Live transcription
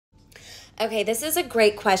Okay, this is a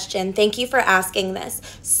great question. Thank you for asking this.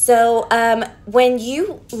 So, when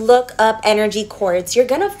you look up energy cords, you're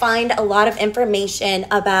going to find a lot of information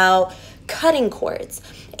about cutting cords.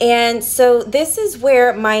 And so this is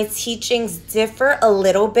where my teachings differ a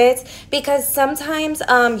little bit because sometimes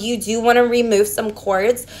you do want to remove some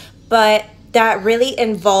cords, but that really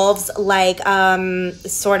involves like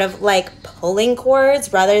sort of like pulling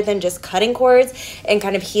cords rather than just cutting cords and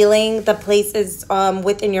kind of healing the places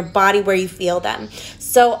within your body where you feel them.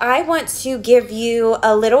 So I want to give you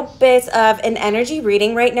a little bit of an energy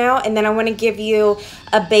reading right now, and then I want to give you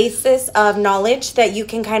a basis of knowledge that you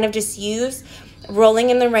can kind of just use rolling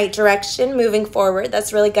in the right direction moving forward.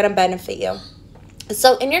 That's really going to benefit you.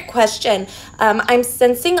 So in your question, I'm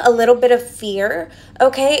sensing a little bit of fear,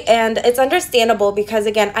 okay? And it's understandable because,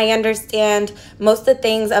 again, I understand most of the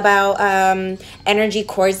things about energy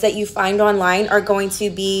cords that you find online are going to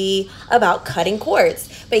be about cutting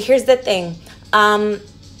cords. But here's the thing.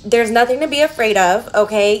 There's nothing to be afraid of,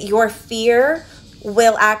 okay? Your fear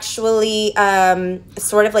will actually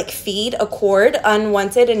sort of like feed a cord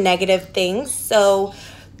unwanted and negative things. So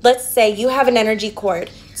let's say you have an energy cord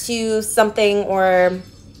to something or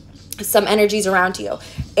some energies around you.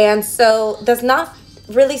 And so that's not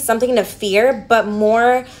really something to fear, but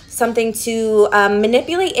more something to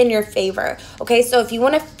manipulate in your favor. Okay, so if you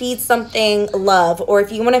want to feed something love, or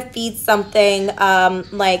if you want to feed something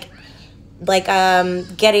like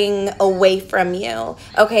getting away from you.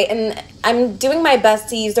 Okay, and I'm doing my best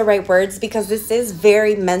to use the right words because this is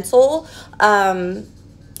very mental.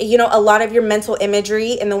 You know, a lot of your mental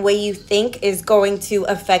imagery and the way you think is going to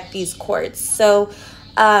affect these cords. So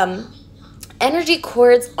energy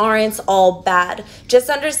cords aren't all bad. Just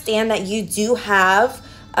understand that you do have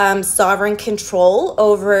sovereign control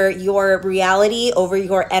over your reality, over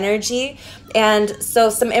your energy. And so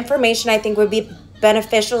some information I think would be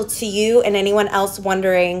beneficial to you and anyone else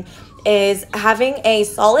wondering is having a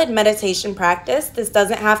solid meditation practice. This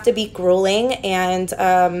doesn't have to be grueling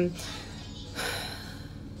and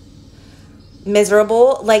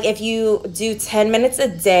miserable. Like if you do 10 minutes a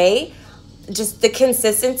day, just the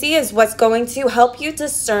consistency is what's going to help you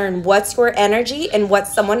discern what's your energy and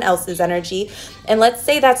what's someone else's energy. And let's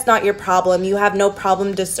say that's not your problem. You have no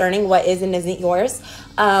problem discerning what is and isn't yours.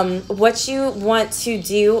 What you want to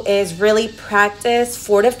do is really practice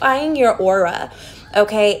fortifying your aura.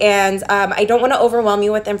 Okay, and I don't want to overwhelm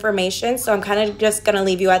you with information, so I'm kind of just going to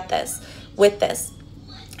leave you at this with this.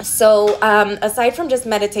 So aside from just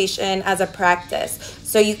meditation as a practice,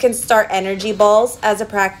 so you can start energy balls as a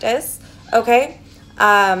practice, okay?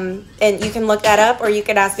 And you can look that up, or you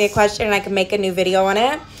can ask me a question and I can make a new video on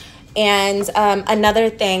it. And another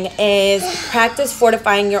thing is practice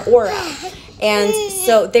fortifying your aura. And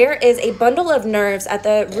so there is a bundle of nerves at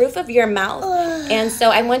the roof of your mouth. And so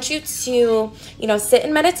I want you to, sit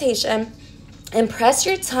in meditation and press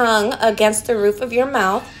your tongue against the roof of your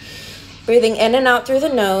mouth, breathing in and out through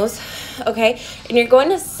the nose, okay? And you're going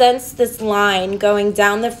to sense this line going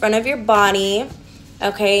down the front of your body,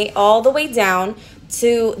 okay, all the way down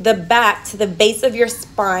to the back, to the base of your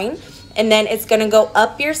spine. And then it's going to go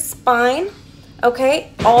up your spine,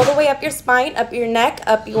 okay, all the way up your spine, up your neck,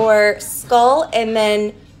 up your skull, and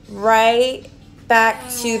then right back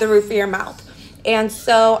to the roof of your mouth. And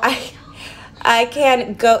so I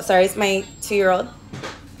can go, sorry, it's my 2-year-old.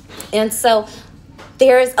 And so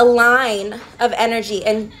there's a line of energy,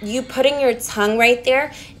 and you putting your tongue right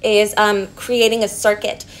there is creating a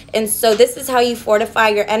circuit. And so this is how you fortify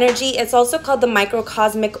your energy. It's also called the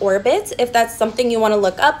microcosmic orbit, if that's something you want to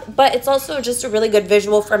look up, but it's also just a really good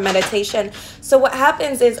visual for meditation. So what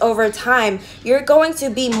happens is over time, you're going to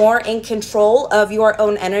be more in control of your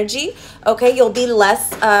own energy, okay? You'll be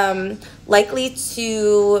less likely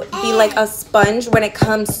to be like a sponge when it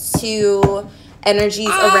comes to energies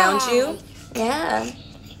around you. Yeah.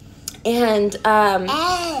 And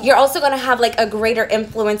you're also going to have like a greater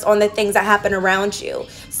influence on the things that happen around you.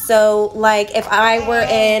 So like if I were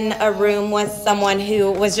in a room with someone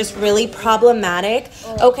who was just really problematic,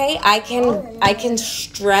 okay, I can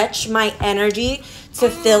stretch my energy to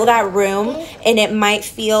fill that room, and it might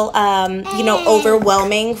feel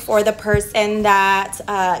overwhelming for the person that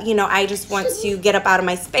I just want to get up out of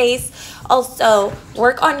my space. Also,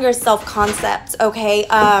 work on your self-concept, okay?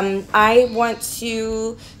 I want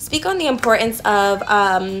to speak on the importance of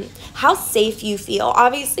how safe you feel.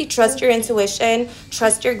 Obviously, trust your intuition,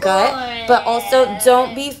 trust your gut, but also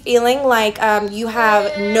don't be feeling like you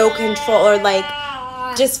have no control, or like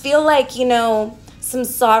just feel like, some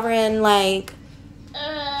sovereign, like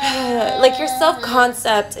your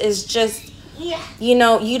self-concept is just You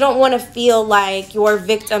know, you don't want to feel like you're a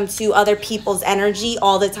victim to other people's energy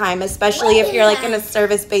all the time, especially if you're like in a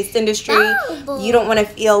service-based industry. You don't want to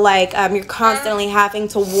feel like you're constantly having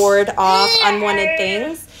to ward off unwanted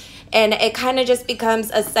things. And it kind of just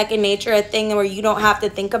becomes a second nature, a thing where you don't have to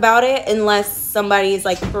think about it unless somebody's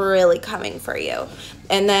like really coming for you.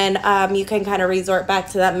 And then you can kind of resort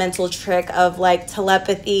back to that mental trick of like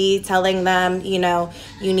telepathy, telling them, you know,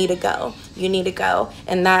 you need to go. You need to go.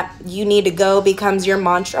 And that you need to go becomes your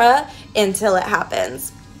mantra until it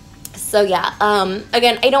happens. So yeah,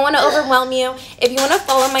 again, I don't want to overwhelm you. If you want to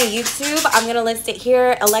follow my YouTube, I'm going to list it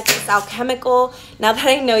here, Alexis Alchemical. Now that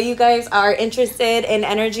I know you guys are interested in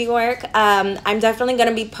energy work, I'm definitely going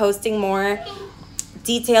to be posting more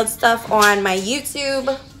detailed stuff on my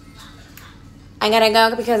YouTube. I got to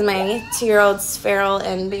go because my 2-year-old's feral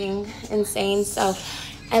and being insane. So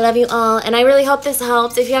I love you all, and I really hope this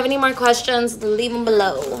helps. If you have any more questions, leave them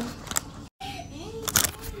below.